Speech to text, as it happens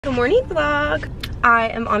Good morning vlog. I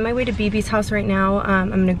am on my way to BB's house right now. I'm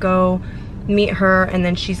gonna go meet her and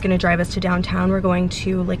then she's gonna drive us to downtown. We're going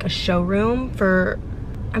to like a showroom for,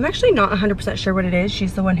 I'm actually not 100% sure what it is.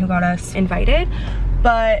 She's the one who got us invited,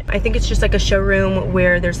 but I think it's just like a showroom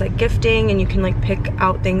where there's like gifting and you can like pick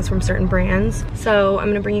out things from certain brands. So I'm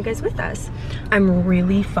gonna bring you guys with us. I'm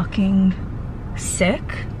really fucking sick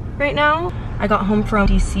right now. I got home from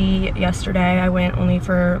DC yesterday. I went only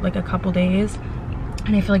for like a couple days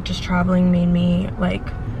and I feel like just traveling made me like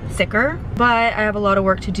sicker, but I have a lot of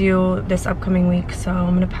work to do this upcoming week, so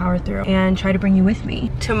I'm gonna power through and try to bring you with me.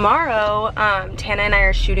 Tomorrow, Tana and I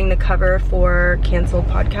are shooting the cover for Canceled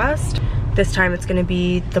Podcast. This time it's gonna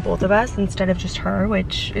be the both of us instead of just her,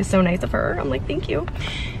 which is so nice of her. I'm like, thank you.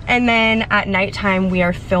 And then at nighttime we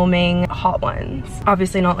are filming Hot Ones.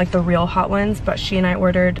 Obviously not like the real Hot Ones, but she and I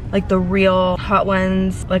ordered like the real Hot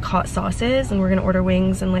Ones, like hot sauces, and we're gonna order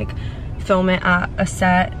wings and like film it at a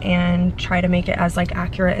set and try to make it as like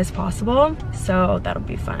accurate as possible. So that'll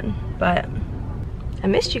be fun, but I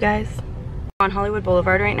missed you guys. On Hollywood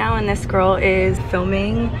Boulevard right now and this girl is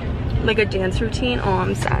filming like a dance routine. Oh,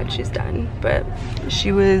 I'm sad she's done, but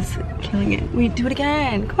she was killing it. We do it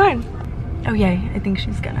again, come on. Oh yay, I think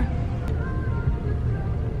she's gonna.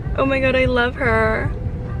 Oh my god, I love her.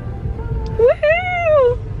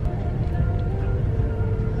 Woohoo!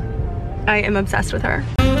 I am obsessed with her.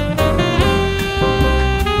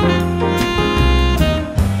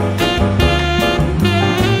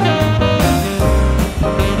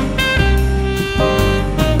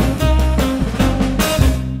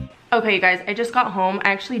 Okay, you guys, I just got home.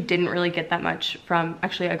 I actually didn't really get that much from,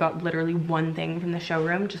 actually I got literally one thing from the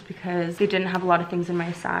showroom just because they didn't have a lot of things in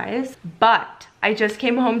my size. But I just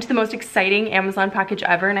came home to the most exciting Amazon package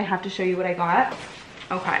ever and I have to show you what I got.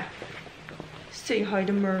 Okay. Say hi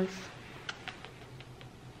to Murph.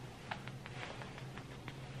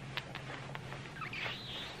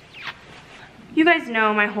 You guys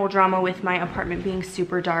know my whole drama with my apartment being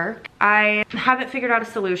super dark. I haven't figured out a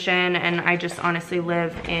solution and I just honestly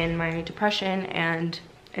live in my depression and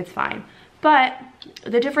it's fine. But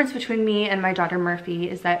the difference between me and my daughter Murphy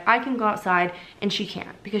is that I can go outside and she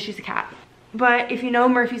can't because she's a cat. But if you know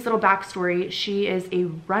Murphy's little backstory, she is a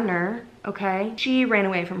runner, okay? She ran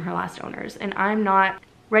away from her last owners and I'm not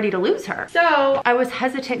ready to lose her. So I was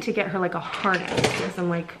hesitant to get her like a harness because I'm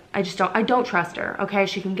like, I don't trust her, okay?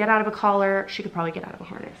 She can get out of a collar, she could probably get out of a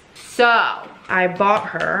harness. So I bought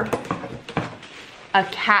her a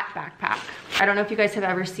cat backpack. I don't know if you guys have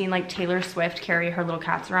ever seen like Taylor Swift carry her little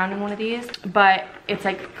cats around in one of these, but it's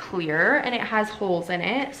like clear and it has holes in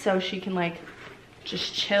it so she can like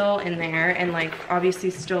just chill in there and like obviously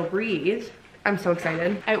still breathe. I'm so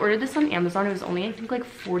excited. I ordered this on Amazon. It was only I think like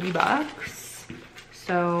 40 bucks.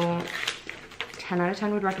 So 10 out of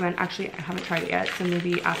 10 would recommend. Actually, I haven't tried it yet, so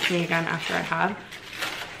maybe ask me again after I have.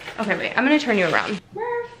 Okay, wait, I'm gonna turn you around.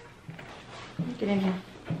 Murph, get in here.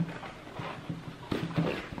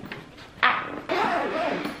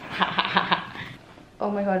 Oh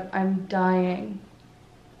my god, I'm dying.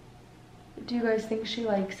 Do you guys think she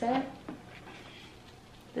likes it?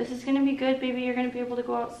 This is gonna be good, baby. You're gonna be able to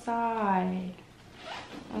go outside.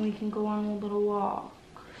 And we can go on a little walk.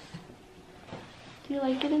 Do you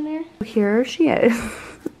like it in there? Here she is.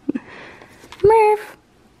 Murph,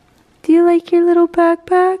 do you like your little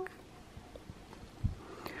backpack?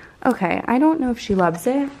 Okay, I don't know if she loves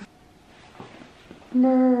it.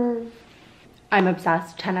 Murph. I'm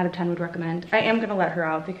obsessed. 10 out of 10 would recommend. I am gonna let her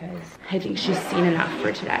out because I think she's seen enough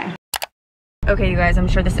for today. Okay, you guys, I'm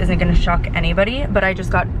sure this isn't gonna shock anybody, but I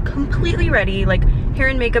just got completely ready, like hair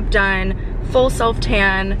and makeup done, full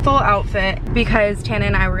self-tan, full outfit, because Tana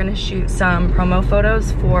and I were gonna shoot some promo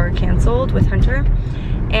photos for Canceled with Hunter.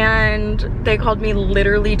 And they called me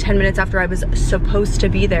literally 10 minutes after I was supposed to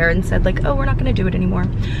be there and said like, oh, we're not gonna do it anymore.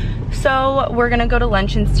 So we're gonna go to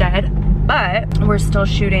lunch instead, but we're still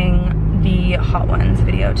shooting the Hot Ones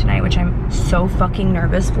video tonight, which I'm so fucking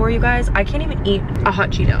nervous for, you guys. I can't even eat a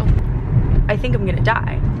hot Cheeto. I think I'm gonna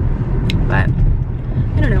die, but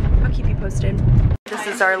I don't know. I'll keep you posted. This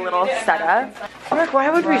is our little setup. Mark, why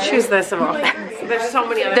would we choose this of all things? There's so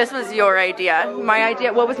many other. This was your idea. My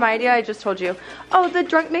idea. What was my idea? I just told you. Oh, the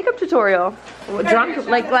drunk makeup tutorial. Well, drunk,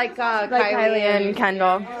 like Kylie and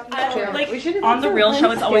Kendall. Like on the real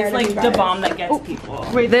show, it's always like the bomb that gets people.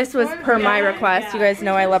 This was per my request. You guys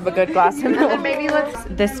know I love a good glass of milk. Maybe let's.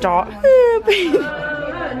 This doll.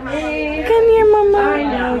 Come here, mama. I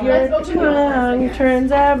know your tongue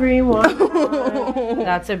turns everyone.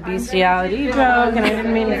 That's a bestiality joke, and I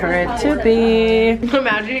didn't mean for it to be.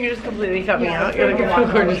 Imagine you just completely cut me out. You're like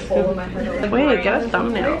a gorgeous. Wait, get a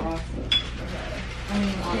thumbnail.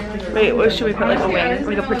 Wait, what should we put, like a wing?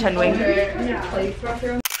 Like a pretend wing?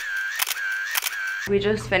 We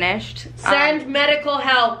just finished. Send medical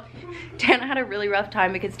help. Tana had a really rough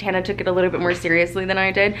time because Tana took it a little bit more seriously than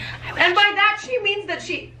I did. And by that she means that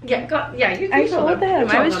she, you I told them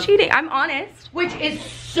I was cheating. I'm honest. Which is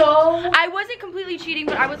so. I wasn't completely cheating,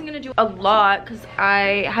 but I wasn't gonna do a lot because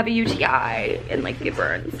I have a UTI and like it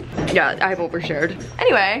burns. Yeah, I've overshared.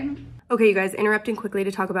 Anyway. Okay, you guys, interrupting quickly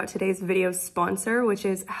to talk about today's video sponsor, which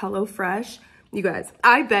is HelloFresh. You guys,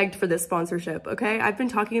 I begged for this sponsorship, okay? I've been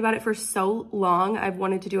talking about it for so long. I've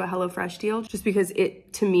wanted to do a HelloFresh deal just because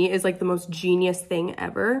it, to me, is like the most genius thing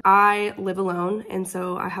ever. I live alone, and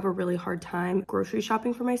so I have a really hard time grocery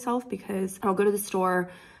shopping for myself because I'll go to the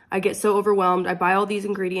store, I get so overwhelmed, I buy all these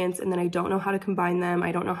ingredients, and then I don't know how to combine them.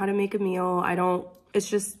 I don't know how to make a meal. It's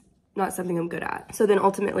just not something I'm good at. So then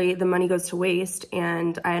ultimately the money goes to waste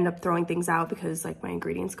and I end up throwing things out because like my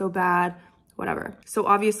ingredients go bad, whatever. So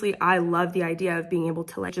obviously I love the idea of being able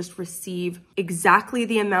to like just receive exactly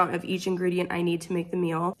the amount of each ingredient I need to make the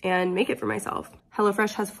meal and make it for myself.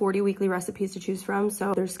 HelloFresh has 40 weekly recipes to choose from,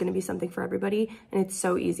 so there's gonna be something for everybody, and it's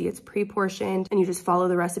so easy. It's pre-portioned and you just follow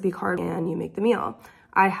the recipe card and you make the meal.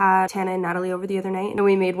 I had Tana and Natalie over the other night and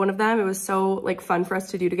we made one of them. It was so like fun for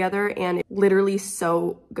us to do together and it's literally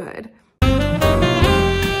so good.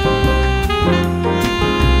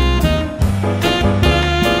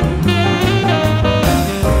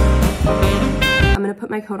 I'm gonna put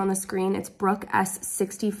my code on the screen. It's Brooke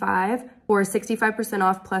S65 for 65%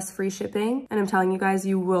 off plus free shipping. And I'm telling you guys,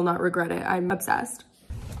 you will not regret it. I'm obsessed.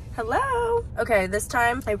 Hello. Okay, this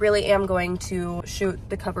time I really am going to shoot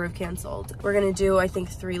the cover of Canceled. We're gonna do, I think,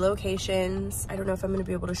 3 locations. I don't know if I'm gonna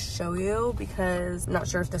be able to show you because I'm not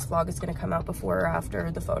sure if this vlog is gonna come out before or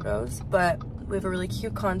after the photos, but we have a really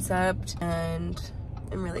cute concept and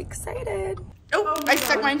I'm really excited. Oh, I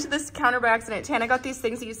stuck mine to this counter by accident. Tana got these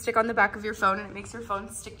things that you stick on the back of your phone and it makes your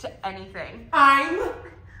phone stick to anything.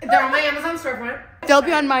 They're on my Amazon storefront. They'll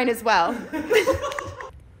be on mine as well.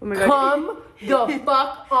 Oh my God. Come the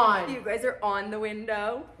fuck on. You guys are on the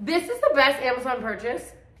window. This is the best Amazon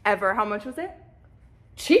purchase Ever. How much was it?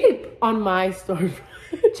 cheap on my storefront.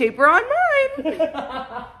 Cheaper on mine.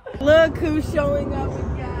 Look who's showing up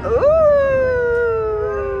again. Ooh.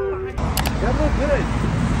 That look good.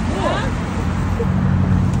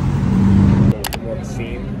 What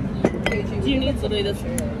scene? Do you need literally this?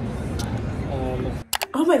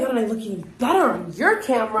 Oh my God, and I look even better on your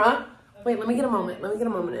camera. Wait, let me get a moment. Let me get a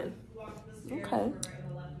moment in. Okay.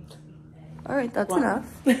 All right, that's enough.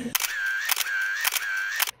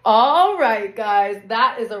 All right, guys,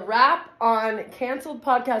 that is a wrap on Canceled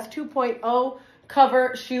Podcast 2.0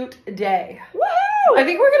 cover shoot day. Woo! I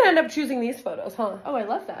think we're gonna end up choosing these photos, huh? Oh, I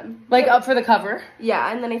love them. Like up for the cover.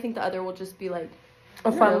 Yeah, and then I think the other will just be like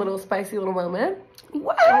A fun little spicy little moment.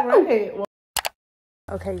 wow. All right. Well,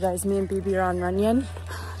 okay, guys, me and BB are on Runyon.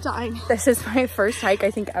 Dying. This is my first hike, I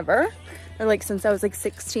think, ever. Or like since I was like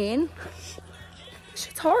 16.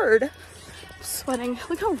 Shit's hard. I'm sweating.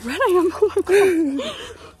 Look how red I am. Oh my God.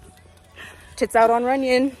 Tits out on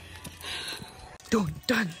Runyon. Dun,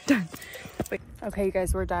 dun, dun. Wait. Okay, you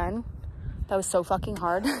guys, we're done. That was so fucking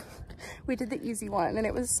hard. We did the easy one and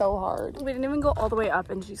it was so hard. We didn't even go all the way up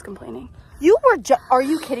and she's complaining. You were are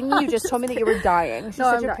you kidding me? You just told me that you were dying. She's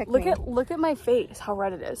such a pick-me. Look at my face, how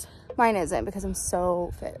red it is. Mine isn't because I'm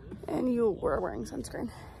so fit. And you were wearing sunscreen.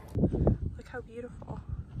 Look how beautiful.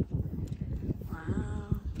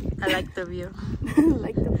 Wow. I like the view. I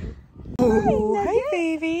like the view. Oh, hi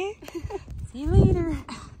baby. See you later.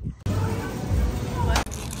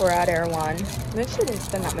 We're at Erewhon. I actually didn't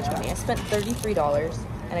spend that much money. I spent $33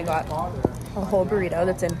 and I got a whole burrito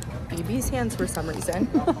that's in BB's hands for some reason.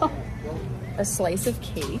 A slice of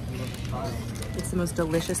cake. It's the most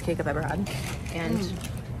delicious cake I've ever had. And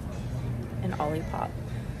an Olipop.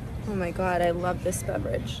 Oh my God, I love this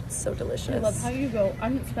beverage. It's so delicious. I love how you go, I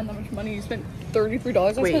didn't spend that much money. You spent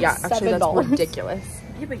 $33. Wait, yeah, actually that's ridiculous.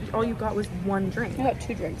 Yeah, but all you got was one drink. I got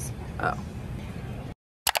 2 drinks. Oh.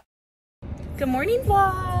 Good morning,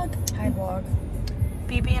 vlog. Hi, vlog.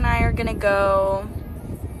 BB and I are gonna go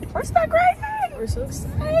horseback riding. We're so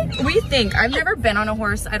excited. We think. I've never been on a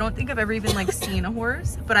horse. I don't think I've ever even like seen a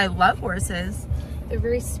horse, but I love horses. They're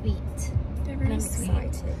very sweet. They're very sweet.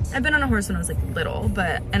 Excited. I've been on a horse when I was like little,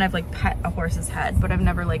 and I've like pet a horse's head, but I've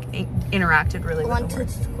never like interacted really with a horse. I want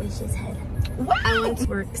to squish his head. Wow!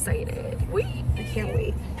 We're excited. I can't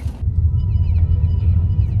wait.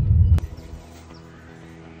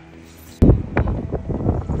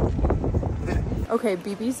 Okay,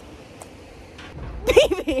 BB's.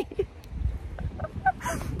 BB!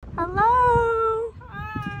 Hello!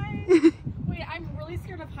 Hi! Wait, I'm really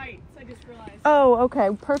scared of heights, I just realized. Oh, okay.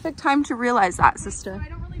 Perfect time to realize that, sister. I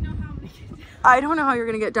don't really know how I'm gonna get down. I don't know how you're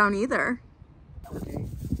gonna get down either.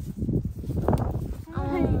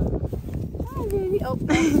 Hi, baby. Oh,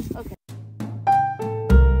 okay.